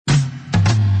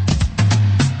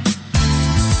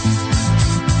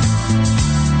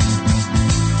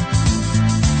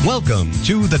Welcome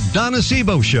to the Donna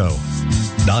Seebo Show.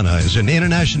 Donna is an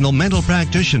international mental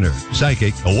practitioner,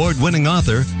 psychic, award-winning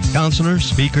author, counselor,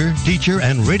 speaker, teacher,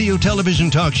 and radio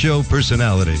television talk show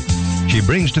personality. She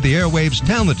brings to the airwaves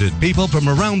talented people from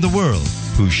around the world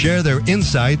who share their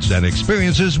insights and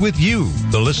experiences with you,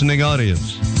 the listening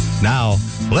audience. Now,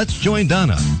 let's join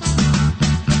Donna.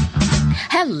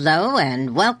 Hello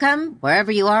and welcome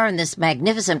wherever you are on this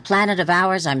magnificent planet of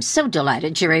ours. I'm so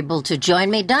delighted you're able to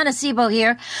join me. Donna Seebo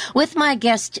here with my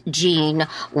guest, Jean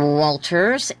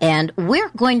Walters, and we're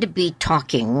going to be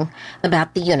talking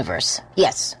about the universe.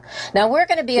 Yes. Now, we're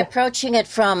going to be approaching it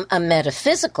from a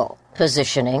metaphysical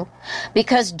positioning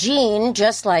because Jean,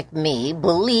 just like me,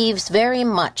 believes very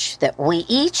much that we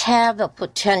each have a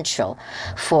potential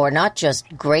for not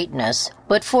just greatness,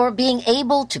 but for being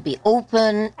able to be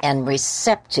open and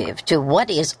receptive to what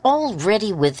is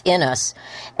already within us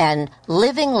and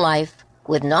living life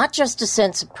with not just a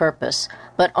sense of purpose,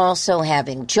 but also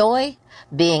having joy,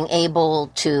 being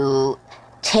able to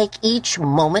take each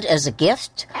moment as a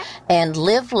gift and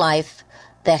live life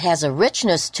that has a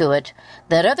richness to it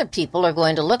that other people are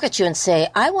going to look at you and say,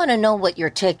 I want to know what you're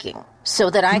taking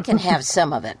so that I can have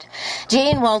some of it.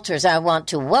 Jean Walters, I want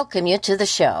to welcome you to the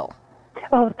show.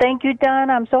 Oh, thank you,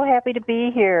 Don. I'm so happy to be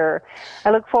here.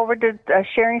 I look forward to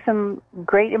sharing some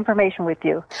great information with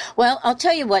you. Well, I'll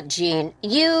tell you what, Jean,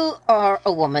 you are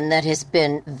a woman that has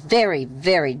been very,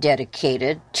 very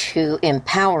dedicated to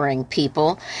empowering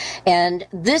people. And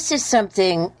this is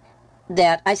something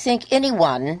that I think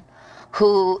anyone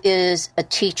who is a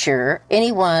teacher,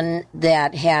 anyone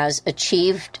that has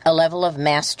achieved a level of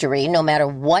mastery, no matter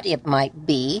what it might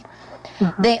be,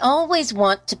 they always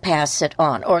want to pass it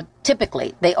on, or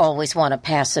typically they always want to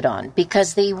pass it on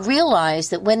because they realize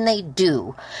that when they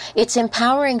do, it's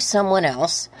empowering someone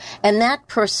else, and that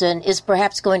person is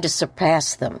perhaps going to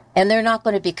surpass them, and they're not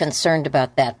going to be concerned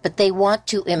about that, but they want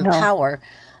to empower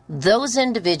those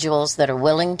individuals that are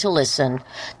willing to listen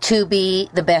to be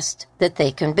the best that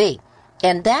they can be.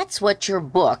 And that's what your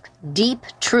book, Deep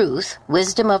Truth,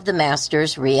 Wisdom of the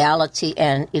Masters, Reality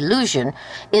and Illusion,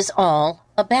 is all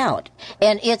about.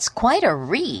 And it's quite a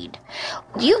read.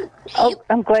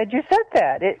 I'm glad you said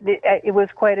that. It was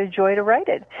quite a joy to write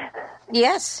it.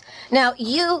 Yes. Now,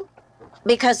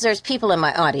 because there's people in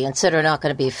my audience that are not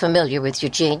going to be familiar with you,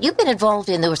 Jean, you've been involved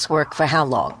in this work for how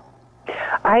long?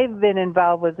 I've been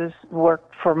involved with this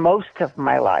work for most of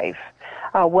my life,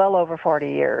 well over 40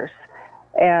 years.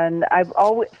 And I've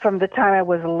always, from the time I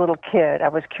was a little kid, I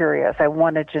was curious. I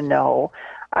wanted to know.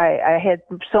 I had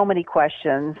so many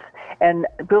questions, and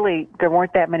really there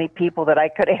weren't that many people that I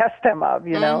could ask them of,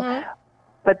 you know.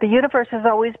 But the universe has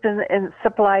always been and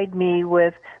supplied me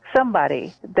with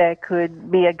somebody that could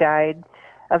be a guide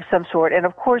of some sort. And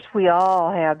of course, we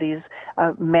all have these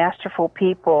masterful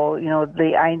people, you know,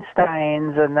 the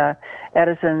Einsteins and the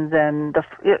Edisons and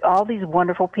all these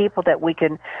wonderful people that we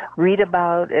can read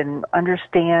about and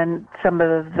understand some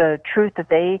of the truth that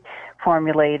they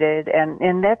formulated.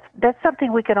 And that's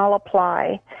something we can all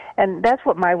apply. And that's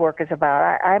what my work is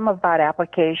about. I'm about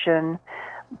application,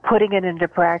 putting it into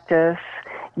practice,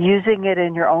 using it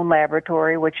in your own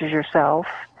laboratory, which is yourself.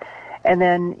 And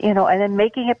then, you know, and then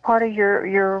making it part of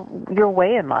your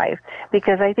way in life,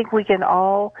 because I think we can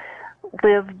all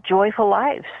live joyful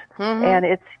lives, and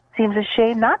it seems a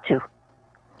shame not to.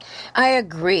 I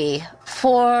agree.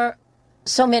 For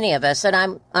so many of us,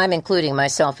 and I'm including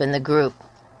myself in the group,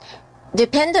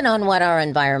 dependent on what our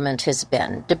environment has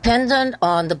been, dependent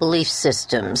on the belief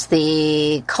systems,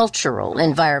 the cultural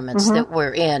environments that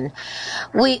we're in,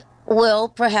 we will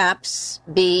perhaps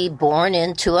be born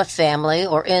into a family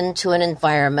or into an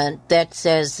environment that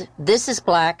says this is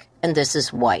black and this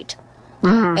is white.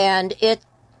 And it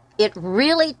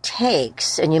really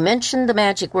takes, and you mentioned the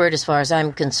magic word as far as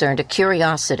I'm concerned, a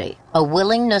curiosity, a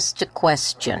willingness to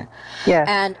question. Yes.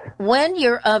 And when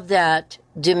you're of that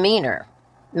demeanor,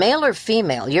 male or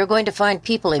female, you're going to find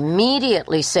people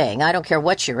immediately saying, I don't care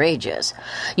what your age is,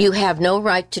 you have no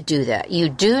right to do that. You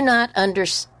do not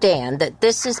understand that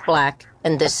this is black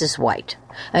and this is white.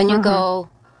 And you go,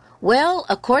 well,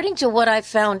 according to what I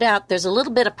found out, there's a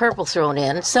little bit of purple thrown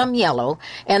in, some yellow,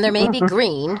 and there may be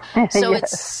green. So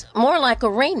it's more like a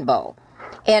rainbow.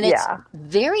 And it's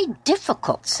very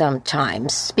difficult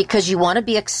sometimes because you want to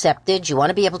be accepted, you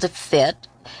want to be able to fit,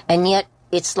 and yet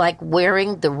it's like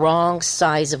wearing the wrong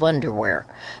size of underwear.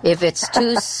 If it's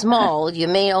too small, you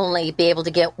may only be able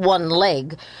to get one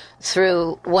leg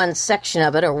through one section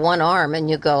of it or one arm, and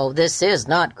you go, this is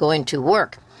not going to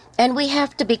work. And we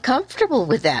have to be comfortable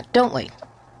with that, don't we?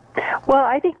 Well,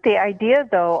 I think the idea,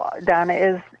 though,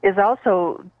 Donna, is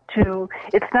also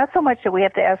it's not so much that we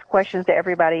have to ask questions to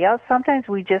everybody else. Sometimes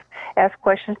we just ask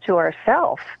questions to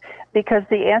ourselves because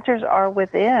the answers are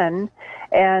within.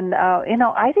 And,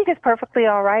 I think it's perfectly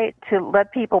all right to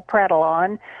let people prattle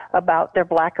on about their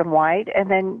black and white,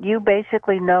 and then you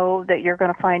basically know that you're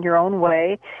going to find your own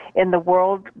way in the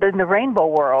world, in the rainbow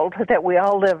world that we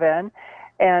all live in.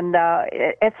 And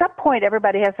at some point,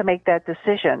 everybody has to make that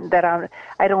decision that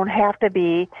I don't have to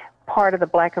be part of the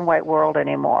black and white world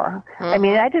anymore. Mm-hmm. I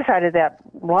mean, I decided that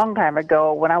a long time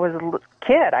ago when I was a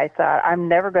kid. I thought, I'm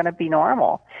never going to be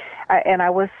normal. And I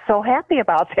was so happy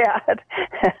about that.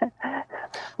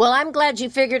 Well, I'm glad you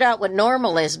figured out what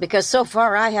normal is, because so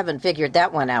far I haven't figured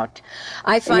that one out.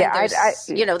 I find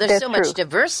there's so much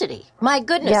diversity. My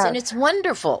goodness, and it's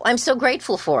wonderful. I'm so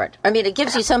grateful for it. I mean, it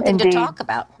gives you something to talk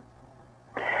about.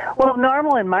 Well,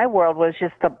 normal in my world was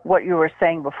just what you were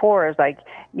saying before, is like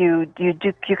you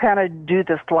kind of do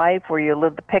this life where you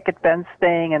live the picket fence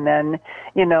thing, and then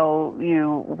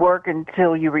you work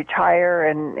until you retire,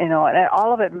 and and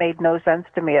all of it made no sense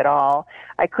to me at all.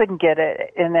 I couldn't get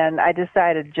it, and then I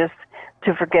decided just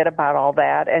to forget about all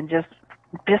that and just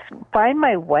find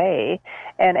my way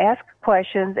and ask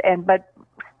questions, but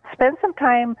spend some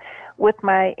time with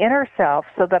my inner self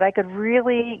so that I could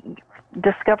really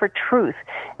discover truth.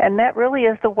 And that really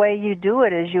is the way you do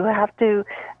it, is you have to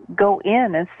go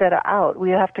in instead of out.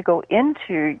 We have to go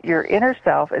into your inner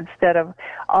self instead of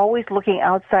always looking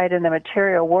outside in the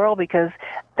material world, because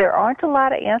there aren't a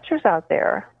lot of answers out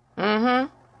there.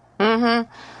 Mm-hmm. Mm-hmm.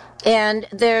 And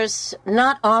there's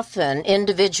not often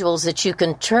individuals that you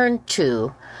can turn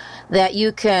to that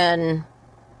you can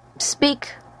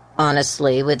speak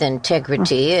honestly, with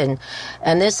integrity, and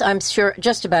this, I'm sure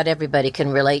just about everybody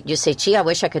can relate. You say, gee, I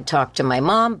wish I could talk to my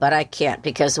mom, but I can't,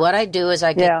 because what I do is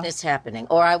I get this happening.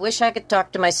 Or I wish I could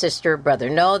talk to my sister or brother.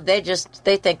 No, they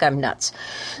think I'm nuts.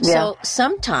 Yeah. So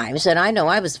sometimes, and I know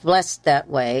I was blessed that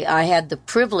way, I had the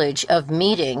privilege of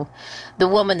meeting the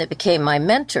woman that became my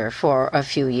mentor for a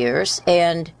few years,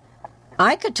 and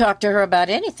I could talk to her about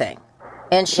anything.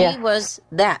 And she was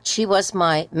that. She was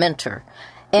my mentor.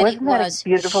 And Wasn't that a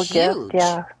beautiful gift?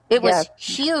 Yeah. It was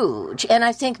huge. And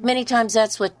I think many times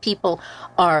that's what people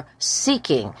are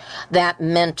seeking, that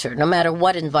mentor, no matter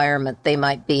what environment they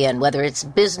might be in, whether it's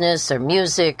business or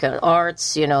music or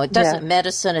arts, it doesn't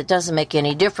medicine, it doesn't make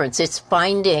any difference. It's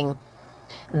finding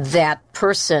that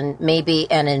person, maybe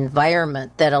an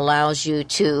environment that allows you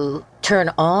to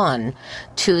turn on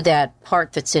to that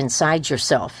part that's inside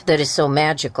yourself that is so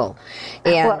magical.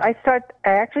 And well, I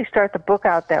actually start the book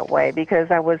out that way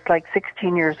because I was like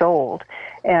 16 years old,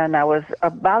 and I was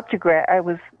about to I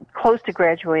was close to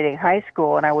graduating high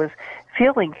school, and I was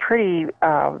feeling pretty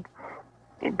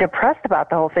depressed about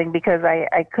the whole thing because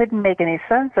I couldn't make any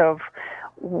sense of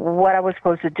what I was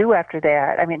supposed to do after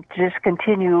that. I mean, just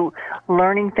continue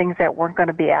learning things that weren't going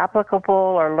to be applicable,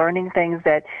 or learning things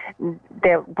that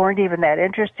weren't even that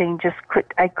interesting.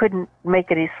 I couldn't make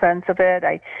any sense of it.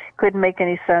 I couldn't make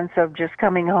any sense of just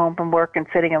coming home from work and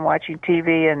sitting and watching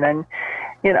TV, and then,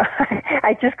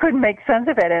 I just couldn't make sense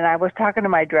of it. And I was talking to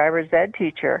my driver's ed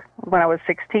teacher when I was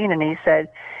 16, and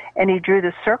he drew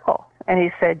this circle, and he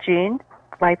said, Jean,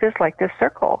 life is like this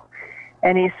circle.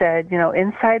 And he said,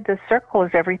 inside the circle is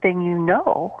everything you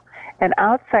know, and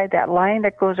outside that line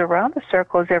that goes around the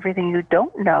circle is everything you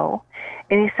don't know.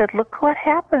 And he said, look what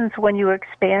happens when you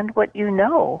expand what you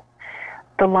know.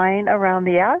 The line around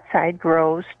the outside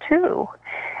grows too.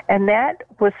 And that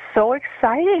was so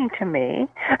exciting to me.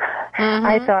 Mm-hmm.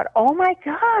 I thought, oh my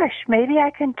gosh, maybe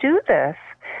I can do this.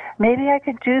 Maybe I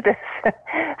can do this.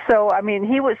 So, I mean,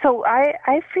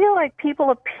 I feel like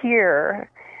people appear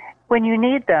when you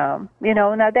need them,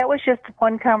 Now, that was just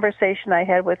one conversation I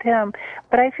had with him,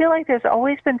 but I feel like there's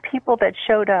always been people that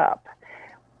showed up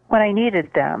when I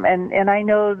needed them, and I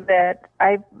know that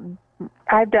I've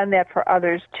done that for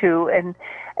others too, and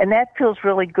that feels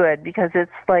really good because it's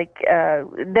like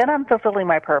then I'm fulfilling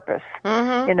my purpose,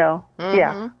 Mm-hmm.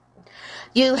 Yeah.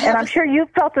 And I'm sure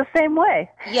you've felt the same way.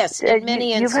 Yes, in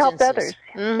many instances. You've helped others.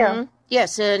 Mm-hmm. Yeah.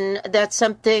 Yes, and that's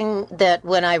something that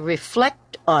when I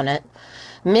reflect on it,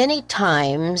 many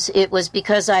times it was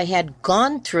because I had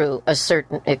gone through a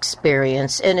certain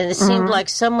experience, and it seemed like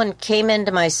someone came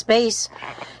into my space,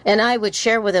 and I would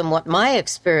share with them what my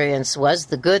experience was,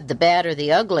 the good, the bad, or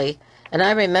the ugly. And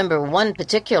I remember one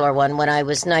particular one when I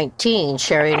was 19,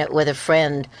 sharing it with a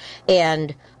friend,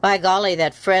 and by golly,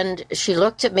 that friend, she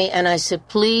looked at me, and I said,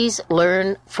 please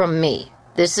learn from me.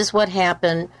 This is what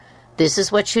happened. This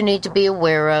is what you need to be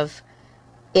aware of.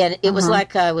 And it was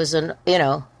like I was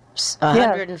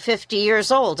 150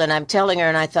 years old, and I'm telling her,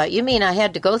 and I thought, you mean I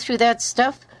had to go through that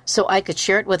stuff so I could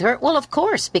share it with her? Well, of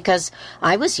course, because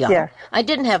I was young. Yes. I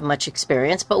didn't have much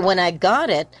experience, but when I got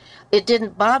it, it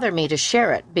didn't bother me to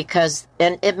share it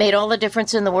and it made all the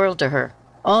difference in the world to her.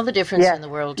 All the difference in the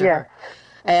world to her.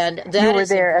 And that you were is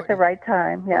there important. at the right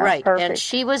time. Yeah, right. perfect. And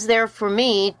she was there for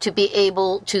me to be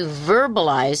able to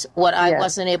verbalize what I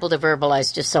wasn't able to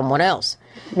verbalize to someone else.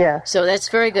 Yeah. So that's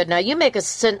very good. Now, you make a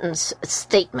sentence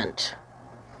statement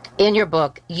in your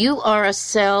book. You are a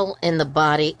cell in the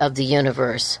body of the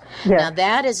universe. Yes. Now,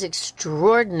 that is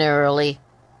extraordinarily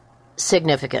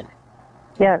significant.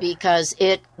 Yes. Because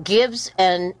it gives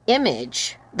an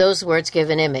image. Those words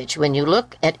give an image. When you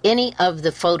look at any of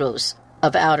the photos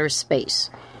of outer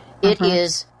space, it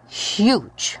is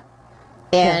huge.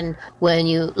 And when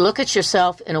you look at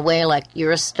yourself in a way like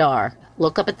you're a star,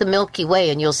 look up at the Milky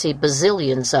Way and you'll see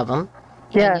bazillions of them.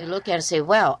 Yes. And you look at it and say,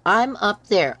 wow, I'm up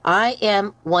there. I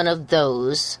am one of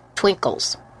those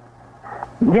twinkles.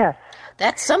 Yes.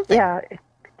 That's something. Yeah.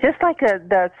 Just like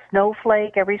the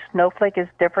snowflake, every snowflake is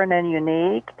different and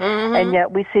unique, and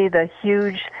yet we see the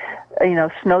huge,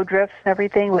 snowdrifts and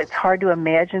everything. It's hard to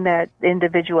imagine that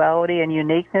individuality and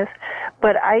uniqueness.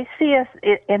 But I see us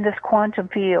in this quantum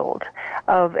field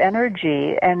of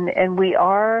energy, and we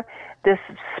are this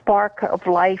spark of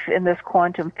life in this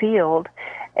quantum field.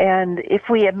 And if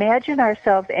we imagine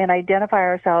ourselves and identify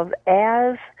ourselves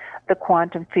as the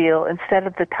quantum field instead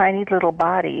of the tiny little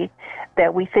body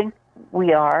that we think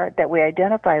we are, that we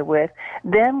identify with,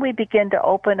 then we begin to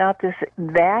open up this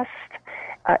vast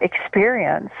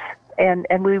experience, and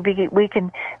we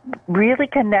can really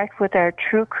connect with our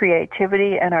true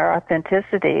creativity and our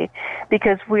authenticity,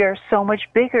 because we are so much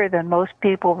bigger than most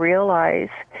people realize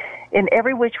in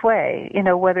every which way,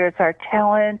 whether it's our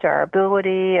talent, our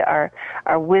ability, our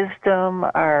wisdom,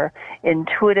 our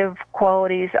intuitive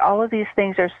qualities. All of these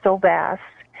things are so vast,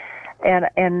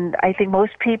 and I think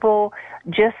most people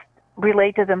just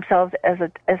relate to themselves as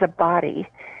a body,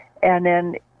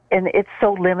 and it's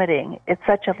so limiting. It's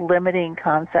such a limiting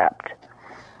concept.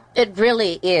 It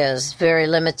really is very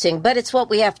limiting, but it's what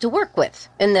we have to work with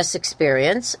in this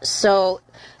experience. So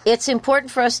it's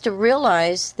important for us to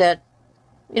realize that,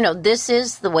 this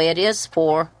is the way it is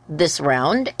for this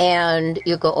round, and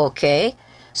you go, okay,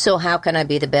 so how can I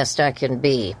be the best I can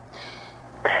be?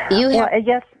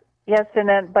 Yes, and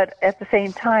then, but at the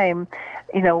same time,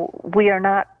 we are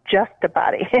not just a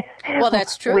body. Well,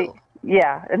 that's true.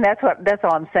 And that's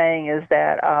all I'm saying is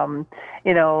that,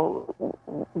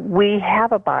 we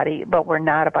have a body, but we're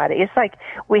not a body. It's like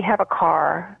we have a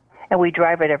car and we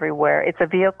drive it everywhere. It's a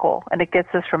vehicle and it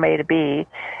gets us from A to B,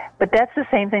 but that's the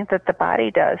same thing that the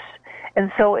body does.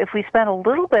 And so if we spend a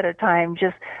little bit of time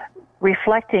just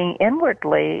reflecting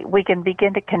inwardly, we can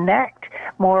begin to connect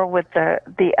more with the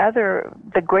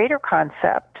greater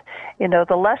concept.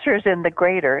 The lesser is in the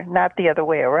greater, not the other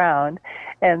way around.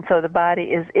 And so the body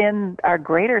is in our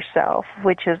greater self,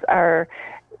 which is our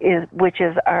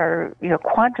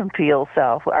quantum field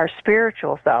self, our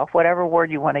spiritual self, whatever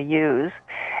word you want to use.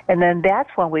 And then that's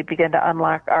when we begin to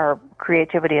unlock our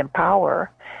creativity and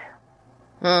power.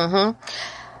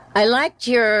 I liked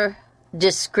your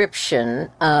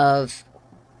description of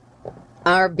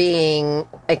our being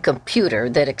a computer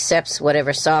that accepts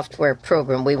whatever software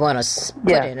program we want to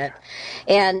put in it.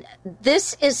 And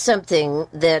this is something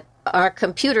that our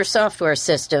computer software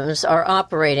systems are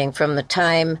operating from the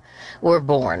time we're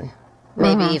born,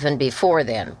 maybe even before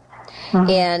then.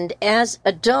 And as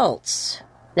adults,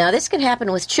 now this can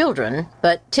happen with children,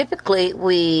 but typically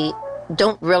we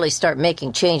don't really start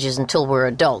making changes until we're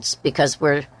adults because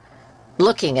we're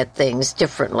looking at things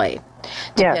differently,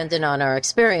 depending on our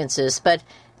experiences. But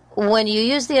when you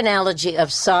use the analogy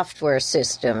of software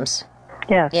systems,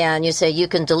 and you say you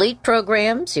can delete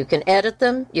programs, you can edit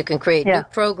them, you can create new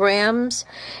programs,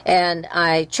 and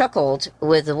I chuckled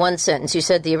with the one sentence. You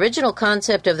said the original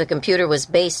concept of the computer was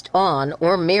based on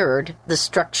or mirrored the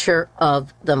structure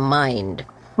of the mind.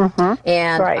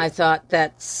 And I thought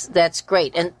that's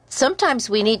great. And sometimes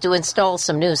we need to install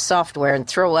some new software and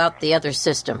throw out the other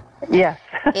system.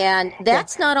 And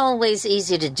that's not always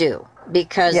easy to do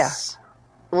because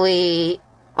we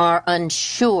are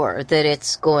unsure that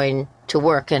it's going to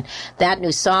work. And that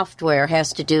new software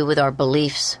has to do with our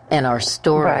beliefs and our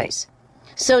stories.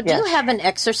 So do you have an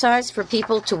exercise for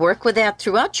people to work with that?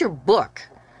 Throughout your book,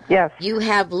 you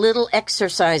have little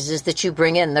exercises that you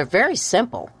bring in. They're very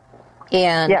simple.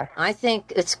 And I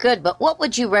think it's good. But what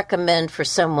would you recommend for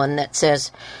someone that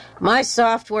says, my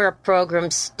software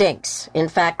program stinks. In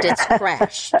fact, it's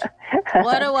crashed.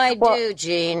 What do I do,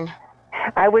 Jean?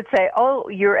 I would say, oh,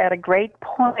 you're at a great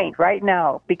point right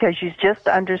now because you just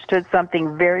understood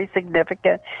something very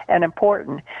significant and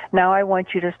important. Now I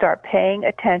want you to start paying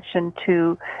attention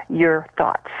to your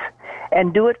thoughts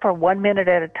and do it for 1 minute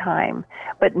at a time.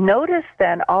 But notice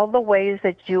then all the ways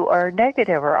that you are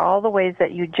negative or all the ways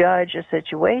that you judge a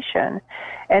situation,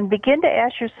 and begin to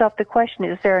ask yourself the question,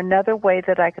 is there another way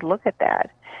that I could look at that?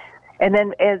 And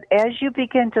then as you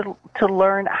begin to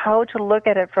learn how to look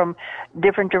at it from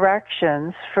different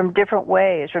directions, from different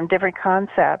ways, from different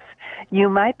concepts, you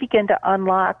might begin to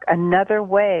unlock another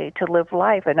way to live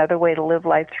life, another way to live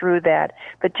life through that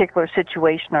particular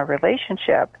situation or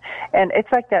relationship. And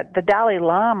it's like that. The Dalai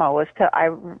Lama I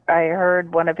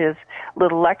heard one of his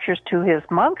little lectures to his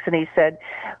monks, and he said,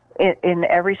 in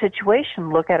every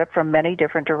situation, look at it from many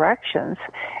different directions.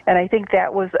 And I think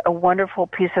that was a wonderful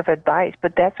piece of advice.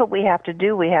 But that's what we have to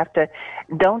do. We have to,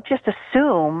 don't just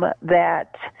assume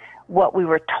that what we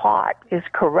were taught is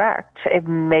correct.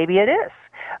 Maybe it is,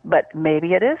 but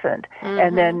maybe it isn't.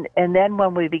 Mm-hmm. And then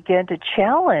when we begin to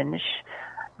challenge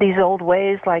these old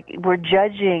ways, like we're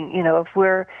judging,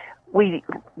 if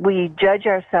we judge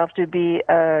ourselves to be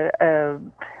a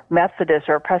Methodist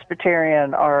or a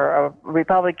Presbyterian or a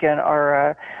Republican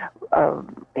or a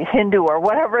Hindu or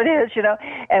whatever it is,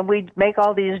 and we make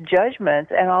all these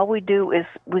judgments, and all we do is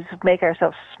we make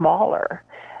ourselves smaller,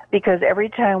 because every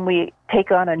time we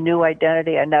take on a new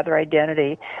identity, another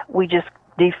identity, we just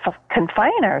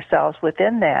confine ourselves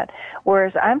within that.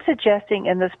 Whereas I'm suggesting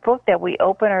in this book that we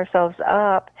open ourselves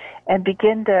up and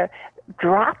begin to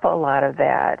drop a lot of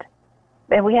that.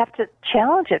 And we have to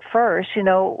challenge it first.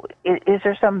 Is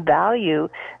there some value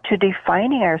to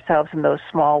defining ourselves in those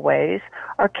small ways?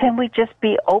 Or can we just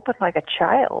be open like a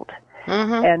child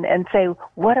and say,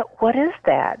 what is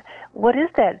that? What is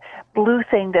that blue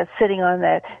thing that's sitting on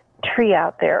that tree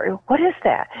out there? What is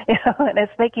that? And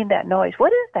it's making that noise.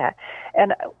 What is that?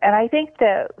 And I think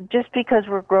that just because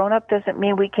we're grown up doesn't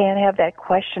mean we can't have that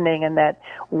questioning and that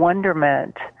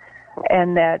wonderment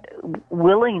and that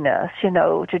willingness,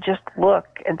 to just look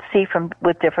and see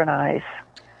with different eyes.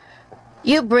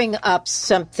 You bring up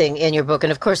something in your book,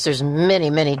 and of course there's many,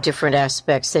 many different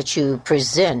aspects that you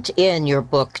present in your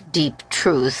book, Deep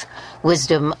Truth,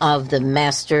 Wisdom of the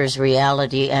Masters,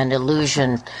 Reality and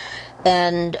Illusion.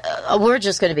 And we're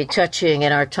just going to be touching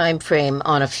in our time frame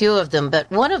on a few of them,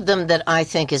 but one of them that I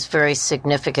think is very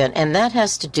significant, and that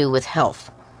has to do with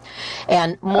health.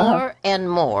 And more and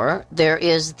more, there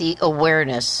is the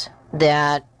awareness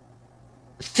that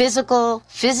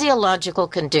physiological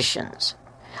conditions,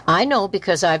 I know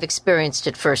because I've experienced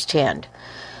it firsthand,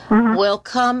 will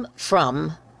come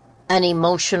from an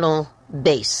emotional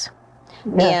base.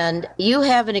 Yeah. And you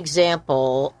have an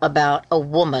example about a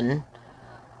woman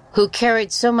who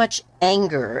carried so much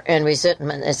anger and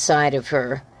resentment inside of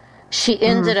her, she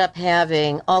ended up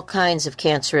having all kinds of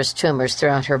cancerous tumors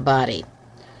throughout her body.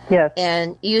 Yes.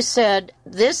 And you said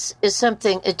this is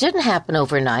something, it didn't happen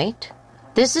overnight.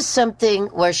 This is something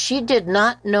where she did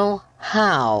not know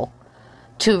how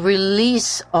to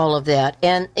release all of that.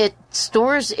 And it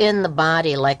stores in the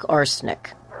body like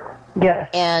arsenic. Yes.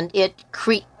 And it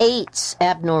creates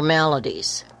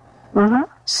abnormalities.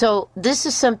 So this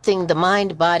is something, the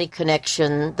mind-body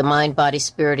connection, the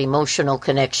mind-body-spirit emotional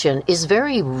connection is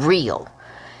very real.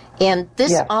 And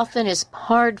this often is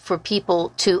hard for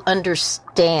people to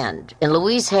understand. And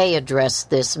Louise Hay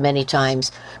addressed this many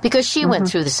times because she went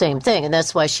through the same thing. And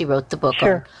that's why she wrote the book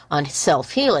on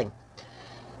self-healing.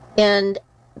 And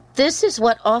this is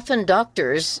what often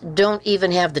doctors don't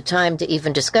even have the time to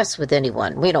even discuss with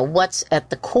anyone. What's at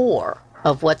the core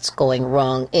of what's going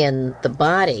wrong in the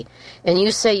body. And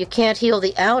you say you can't heal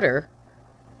the outer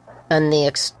and the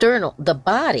external, the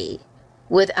body,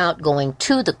 without going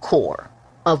to the core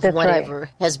of whatever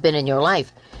has been in your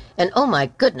life. And oh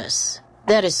my goodness,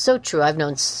 that is so true. I've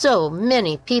known so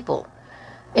many people,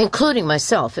 including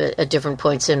myself at different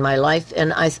points in my life,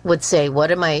 and I would say,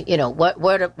 what am I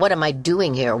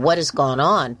doing here? What has gone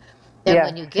on? And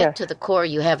when you get to the core,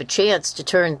 you have a chance to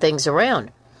turn things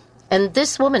around. And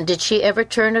this woman, did she ever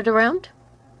turn it around?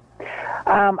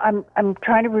 I'm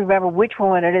trying to remember which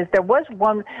one it is. There was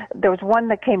one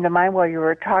that came to mind while you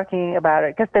were talking about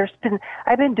it, because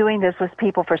I've been doing this with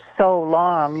people for so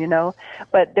long,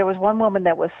 but there was one woman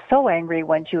that was so angry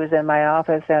when she was in my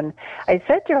office, and I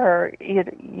said to her,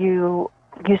 you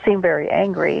seem very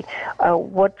angry.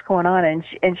 What's going on?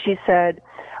 And she said,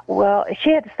 well,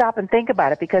 she had to stop and think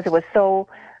about it because it was so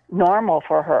normal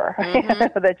for her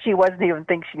that she wasn't even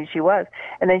thinking she was.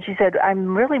 And then she said,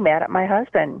 I'm really mad at my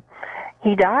husband.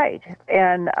 he died,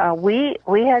 and we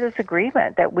had this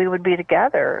agreement that we would be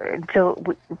together until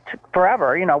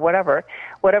forever,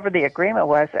 whatever the agreement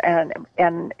was, and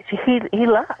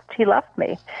he left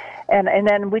me, and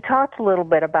then we talked a little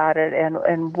bit about it,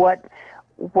 and what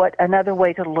another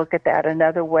way to look at that,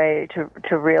 another way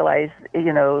to realize,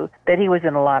 that he was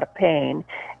in a lot of pain,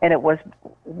 and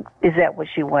is that what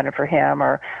she wanted for him,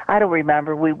 or I don't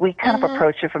remember. We kind of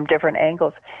approached it from different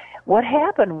angles. What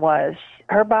happened was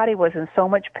her body was in so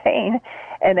much pain,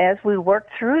 and as we worked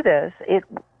through this, it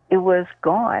was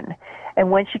gone.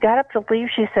 And when she got up to leave,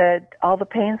 she said, "All the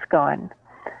pain's gone."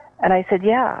 And I said,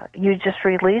 "Yeah, you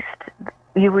released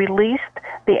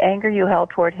the anger you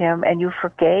held toward him, and you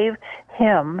forgave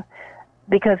him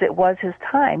because it was his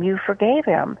time. You forgave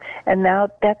him, and now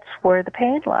that's where the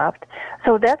pain left."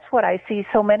 So that's what I see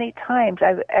so many times.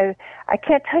 I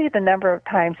can't tell you the number of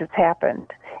times it's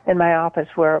happened in my office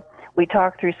where we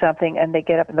talk through something and they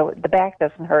get up and the back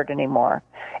doesn't hurt anymore.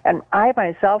 And I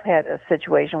myself had a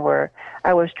situation where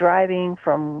I was driving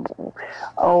from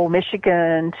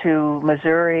Michigan to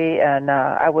Missouri, and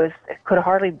I could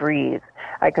hardly breathe.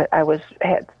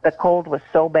 The cold was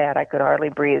so bad I could hardly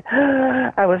breathe.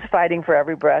 I was fighting for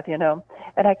every breath, And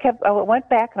I went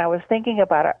back and I was thinking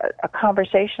about a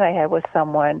conversation I had with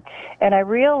someone, and I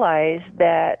realized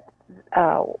that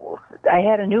I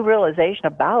had a new realization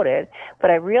about it,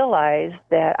 but I realized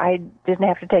that I didn't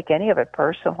have to take any of it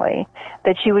personally,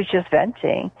 that she was just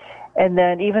venting. And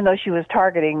then even though she was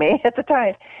targeting me at the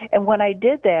time, and when I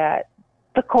did that,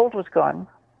 the cold was gone.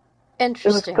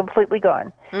 Interesting. It was completely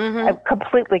gone. Mm-hmm.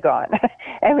 Completely gone.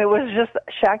 And it was just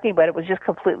shocking, but it was just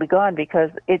completely gone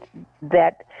because it's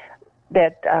that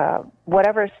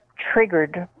whatever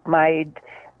triggered my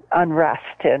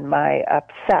unrest and my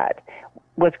upset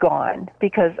was gone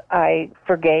because I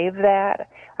forgave that.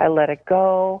 I let it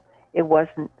go. It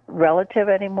wasn't relevant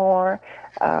anymore,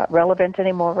 and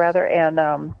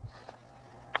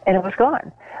it was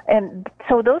gone. And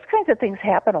so those kinds of things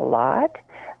happen a lot,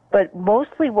 but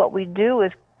mostly what we do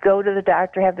is go to the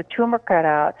doctor, have the tumor cut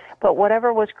out, but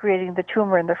whatever was creating the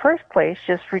tumor in the first place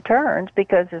just returns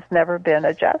because it's never been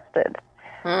adjusted.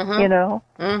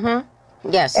 Mm-hmm. Mm-hmm.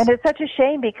 Yes. And it's such a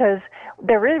shame because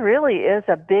there really is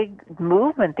a big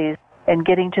movement in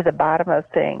getting to the bottom of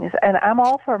things. And I'm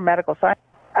all for medical science.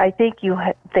 I think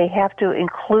they have to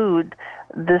include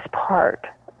this part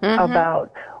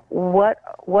about what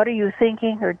are you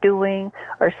thinking or doing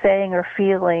or saying or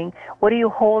feeling? What are you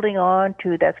holding on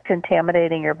to that's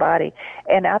contaminating your body?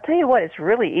 And I'll tell you what, it's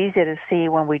really easy to see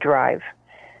when we drive.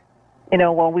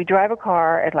 When we drive a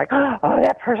car and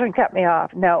that person cut me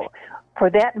off. No, for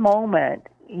that moment,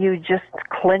 you just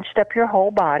clenched up your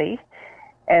whole body,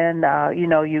 and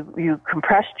you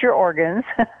compressed your organs,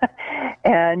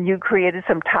 and you created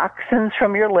some toxins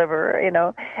from your liver,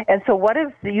 And so, what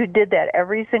if you did that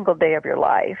every single day of your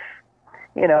life?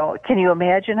 Can you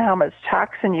imagine how much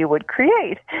toxin you would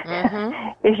create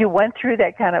if you went through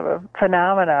that kind of a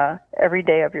phenomena every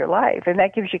day of your life? And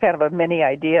that gives you kind of a mini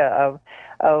idea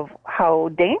of how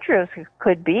dangerous it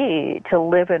could be to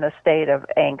live in a state of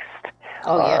angst.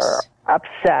 Yes.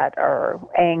 Upset or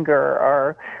anger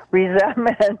or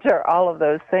resentment or all of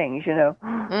those things,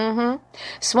 Mm-hmm.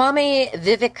 Swami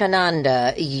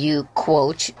Vivekananda, you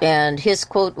quote, and his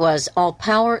quote was, "All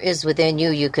power is within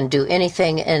you. You can do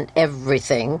anything and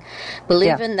everything.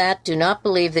 Believe in that. Do not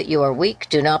believe that you are weak.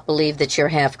 Do not believe that you're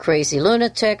half crazy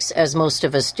lunatics, as most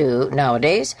of us do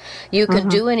nowadays. You can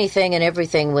do anything and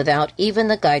everything without even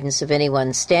the guidance of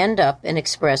anyone. Stand up and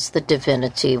express the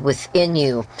divinity within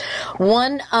you."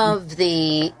 One of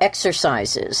the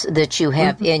exercises that you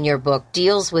have in your book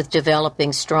deals with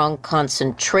developing strong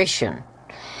concentration.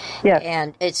 Yes.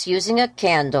 And it's using a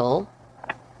candle,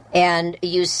 and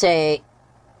you say,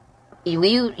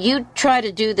 you try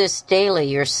to do this daily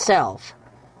yourself,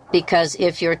 because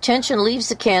if your attention leaves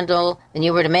the candle and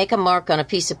you were to make a mark on a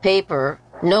piece of paper,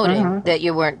 noting that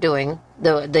you weren't doing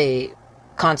the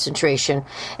concentration,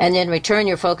 and then return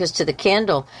your focus to the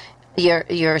candle,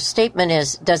 your statement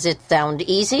is, does it sound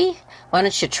easy? Why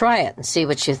don't you try it and see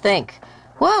what you think?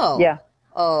 Whoa. Yeah.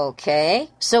 Okay.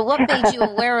 So what made you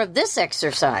aware of this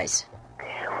exercise?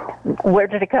 Where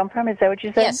did it come from? Is that what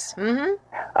you said? Yes. Mm-hmm.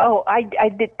 Oh, I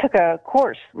took a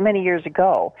course many years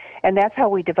ago, and that's how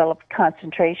we developed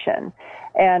concentration.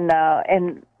 And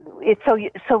it's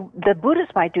so the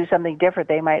Buddhists might do something different.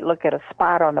 They might look at a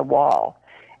spot on the wall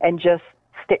and just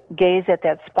gaze at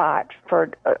that spot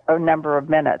for a number of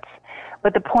minutes.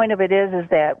 But the point of it is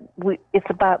that it's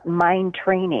about mind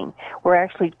training. We're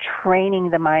actually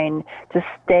training the mind to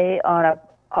stay on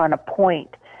a point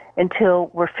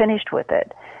until we're finished with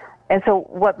it. And so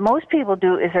what most people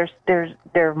do is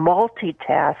they're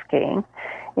multitasking,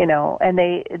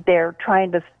 and they're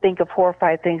trying to think of 4 or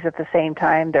 5 things at the same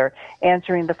time. They're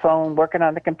answering the phone, working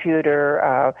on the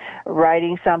computer,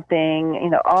 writing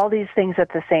something, all these things at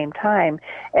the same time.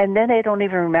 And then they don't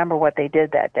even remember what they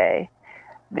did that day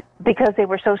because they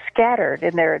were so scattered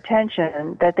in their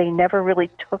attention that they never really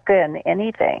took in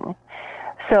anything.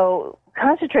 So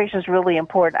concentration is really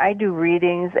important. I do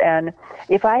readings, and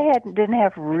if I didn't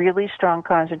have really strong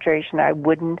concentration, I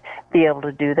wouldn't be able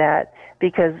to do that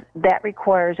because that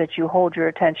requires that you hold your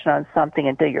attention on something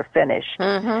until you're finished.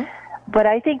 Mm-hmm. But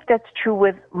I think that's true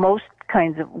with most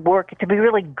kinds of work. To be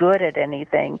really good at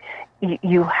anything,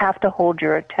 you have to hold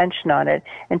your attention on it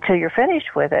until you're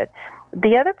finished with it.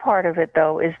 The other part of it,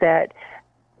 though, is that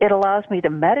it allows me to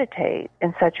meditate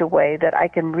in such a way that I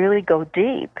can really go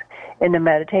deep in the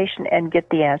meditation and get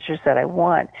the answers that I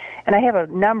want. And I have a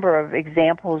number of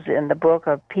examples in the book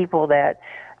of people that,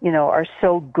 are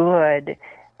so good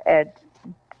at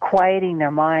quieting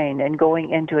their mind and going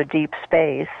into a deep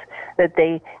space that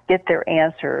they get their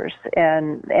answers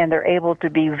and they're able to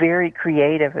be very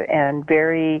creative and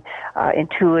very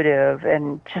intuitive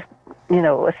and just,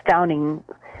 astounding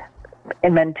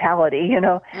in mentality,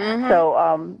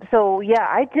 Mm-hmm. So yeah,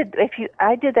 I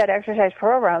did that exercise for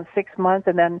around 6 months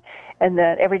and then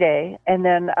every day. And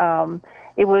then,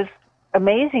 it was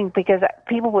amazing because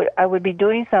I would be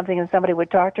doing something and somebody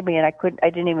would talk to me and I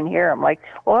didn't even hear them. Like,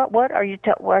 what are you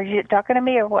talking to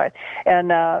me or what?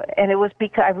 And it was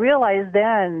because I realized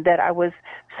then that I was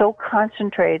so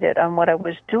concentrated on what I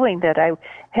was doing that I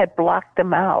had blocked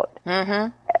them out.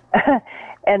 Mm-hmm.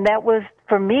 And that was,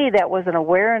 for me, that was an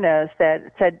awareness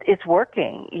that said, it's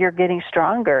working. You're getting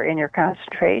stronger in your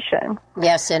concentration.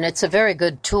 Yes, and it's a very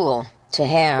good tool to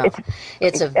have.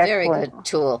 It's a very good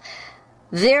tool.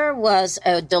 There was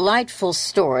a delightful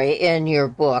story in your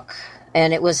book,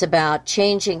 and it was about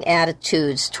changing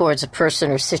attitudes towards a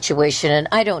person or situation. And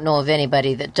I don't know of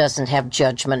anybody that doesn't have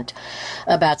judgment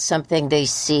about something they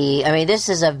see. I mean, this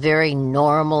is a very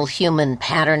normal human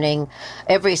patterning.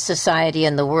 Every society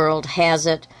in the world has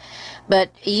it.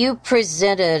 But you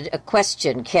presented a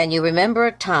question. Can you remember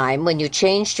a time when you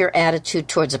changed your attitude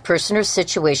towards a person or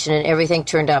situation and everything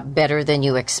turned out better than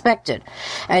you expected?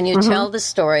 And you tell the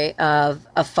story of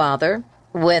a father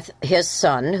with his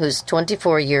son, who's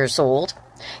 24 years old,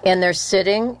 and they're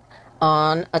sitting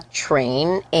on a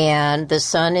train, and the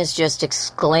son is just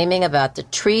exclaiming about the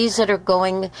trees that are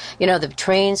going, the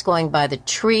train's going by the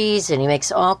trees, and he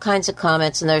makes all kinds of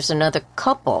comments, and there's another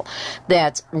couple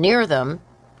that's near them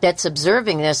that's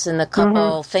observing this, and the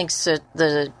couple thinks that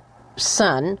the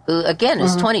son, who again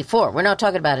is 24, we're not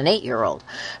talking about an 8-year-old,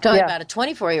 talking about a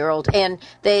 24-year-old, and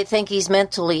they think he's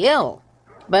mentally ill.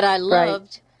 But I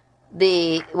loved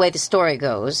the way the story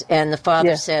goes, and the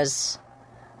father says,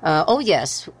 oh,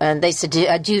 yes, and they said,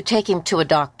 do you take him to a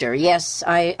doctor? Yes,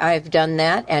 I've done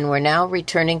that, and we're now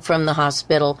returning from the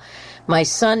hospital. My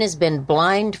son has been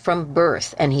blind from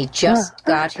birth, and he just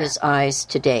got his eyes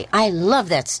today. I love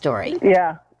that story.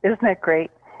 Yeah. Isn't that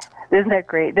great? There's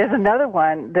another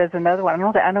one.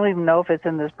 I don't even know if it's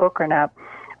in this book or not,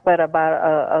 but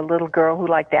about a little girl who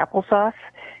liked applesauce,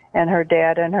 and her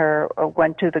dad and her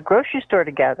went to the grocery store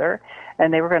together,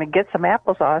 and they were going to get some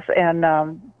applesauce, and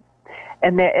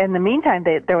in the meantime,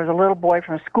 there was a little boy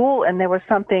from school, and there was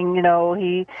something,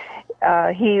 he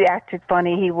acted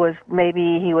funny. He was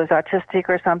autistic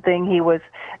or something. He was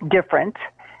different,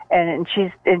 and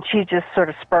she just sort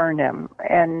of spurned him,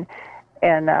 and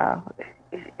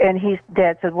his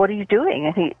dad said, "What are you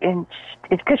doing?" And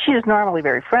because she is normally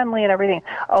very friendly and everything.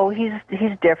 Oh, he's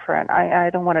different. I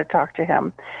don't want to talk to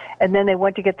him. And then they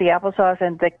went to get the applesauce,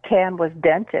 and the can was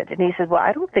dented. And he said, "Well,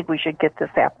 I don't think we should get this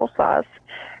applesauce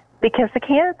because the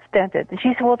can's dented." And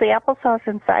she said, "Well, the applesauce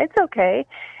inside's okay."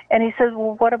 And he said,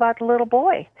 "Well, what about the little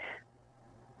boy?"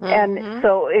 And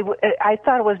so I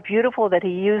thought it was beautiful that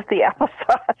he used the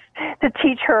applesauce to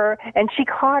teach her, and she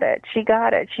caught it. She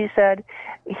got it. She said,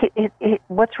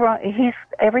 "What's wrong?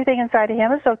 Everything inside of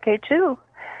him is okay too."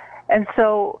 And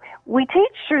so we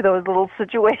teach through those little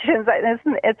situations.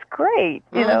 It's great,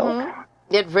 you know.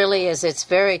 It really is. It's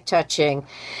very touching.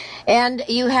 And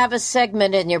you have a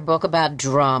segment in your book about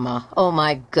drama. Oh,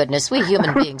 my goodness. We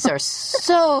human beings are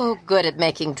so good at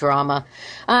making drama.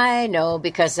 I know,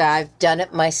 because I've done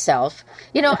it myself.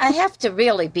 You know, I have to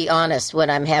really be honest when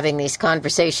I'm having these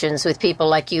conversations with people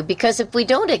like you, because if we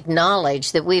don't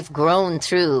acknowledge that we've grown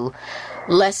through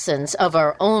lessons of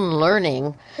our own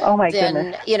learning, then,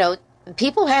 goodness, you know,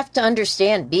 people have to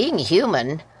understand being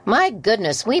human. My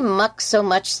goodness, we muck so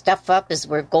much stuff up as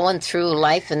we're going through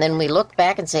life, and then we look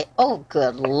back and say, oh,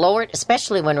 good Lord,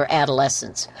 especially when we're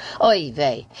adolescents. Oy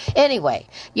vey. Anyway,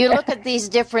 you look at these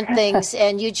different things,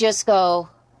 and you just go,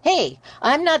 hey,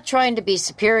 I'm not trying to be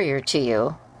superior to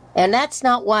you. And that's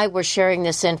not why we're sharing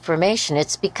this information.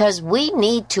 It's because we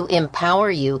need to empower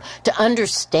you to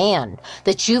understand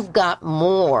that you've got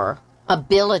more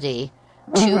ability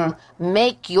to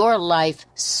make your life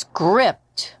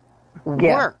script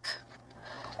work.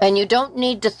 And you don't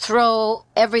need to throw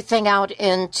everything out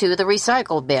into the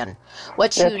recycle bin.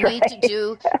 What you need to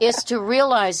do is to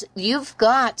realize you've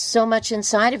got so much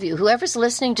inside of you. Whoever's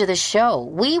listening to the show,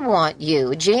 we want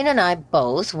you, Jean and I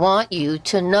both want you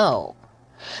to know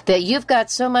that you've got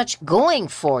so much going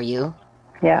for you.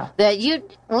 Yeah. That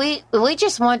we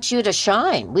just want you to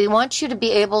shine. We want you to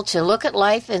be able to look at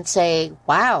life and say,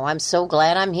 wow, I'm so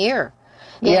glad I'm here.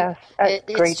 Yes,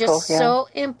 it's just so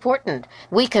important.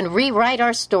 We can rewrite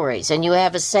our stories, and you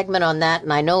have a segment on that,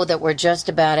 and I know that we're just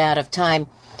about out of time.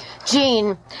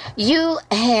 Jean, you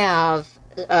have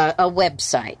a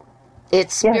website.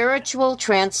 It's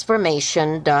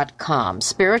spiritualtransformation.com,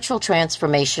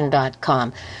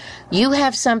 spiritualtransformation.com. You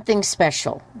have something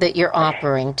special that you're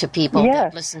offering to people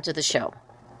that listen to the show.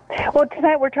 Well,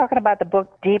 tonight we're talking about the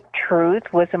book Deep Truth,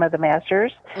 Wisdom of the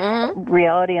Masters,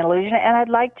 Reality and Illusion. And I'd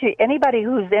like to, anybody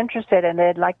who's interested and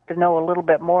they'd like to know a little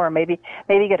bit more, maybe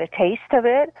get a taste of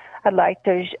it, I'd like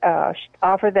to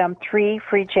offer them 3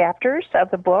 free chapters of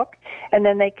the book, and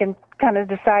then they can kind of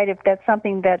decide if that's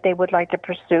something that they would like to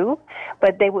pursue.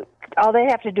 But all they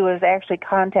have to do is actually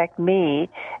contact me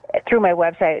through my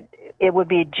website. It would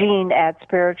be Jean at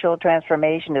Spiritual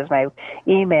Transformation is my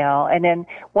email. And then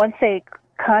once they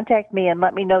contact me and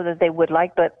let me know that they would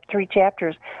like the 3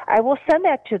 chapters, I will send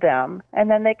that to them, and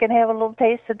then they can have a little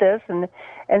taste of this and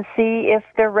see if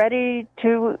they're ready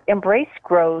to embrace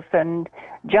growth and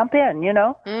jump in, you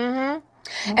know? And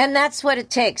that's what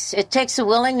it takes. It takes a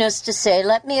willingness to say,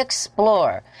 let me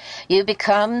explore. You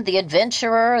become the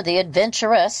adventurer or the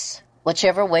adventuress,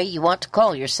 whichever way you want to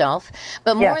call yourself.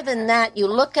 But more than that, you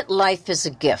look at life as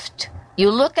a gift.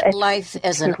 You look at life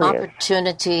as an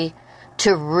opportunity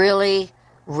to really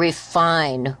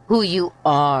refine who you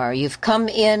are. You've come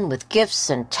in with gifts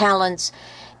and talents,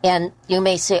 and you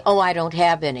may say, oh, I don't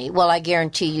have any. Well, I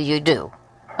guarantee you do.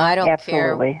 I don't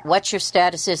care what your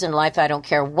status is in life. I don't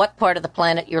care what part of the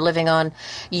planet you're living on.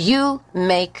 You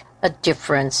make a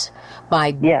difference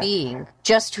by being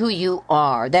just who you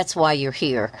are. That's why you're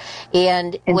here.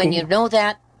 And when you know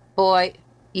that, boy,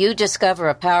 you discover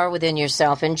a power within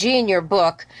yourself. And Jean, your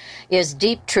book is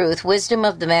Deep Truth, Wisdom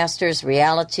of the Masters,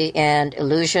 Reality and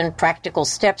Illusion, Practical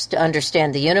Steps to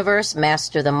Understand the Universe,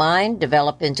 Master the Mind,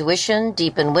 Develop Intuition,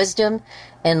 Deepen Wisdom,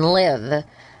 and Live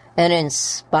an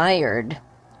Inspired,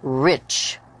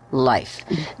 Rich Life.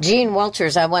 Jean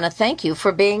Walters, I want to thank you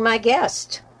for being my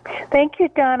guest. Thank you,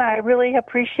 Donna. I really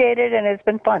appreciate it, and it's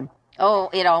been fun. Oh,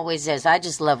 it always is. I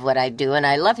just love what I do, and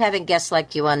I love having guests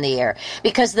like you on the air,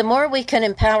 because the more we can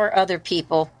empower other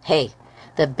people, hey,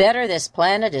 the better this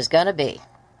planet is going to be.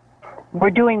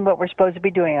 We're doing what we're supposed to be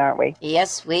doing, aren't we?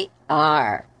 Yes, we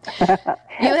are.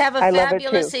 You have a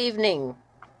fabulous evening.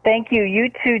 Thank you. You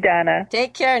too, Donna.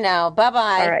 Take care now.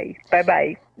 Bye-bye. All right.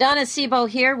 Bye-bye. Donna Seebo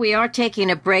here. We are taking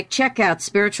a break. Check out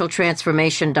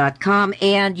spiritualtransformation.com,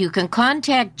 and you can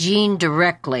contact Jean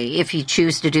directly if you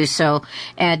choose to do so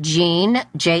at Jean,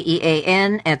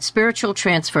 Jean, at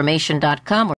spiritualtransformation.com.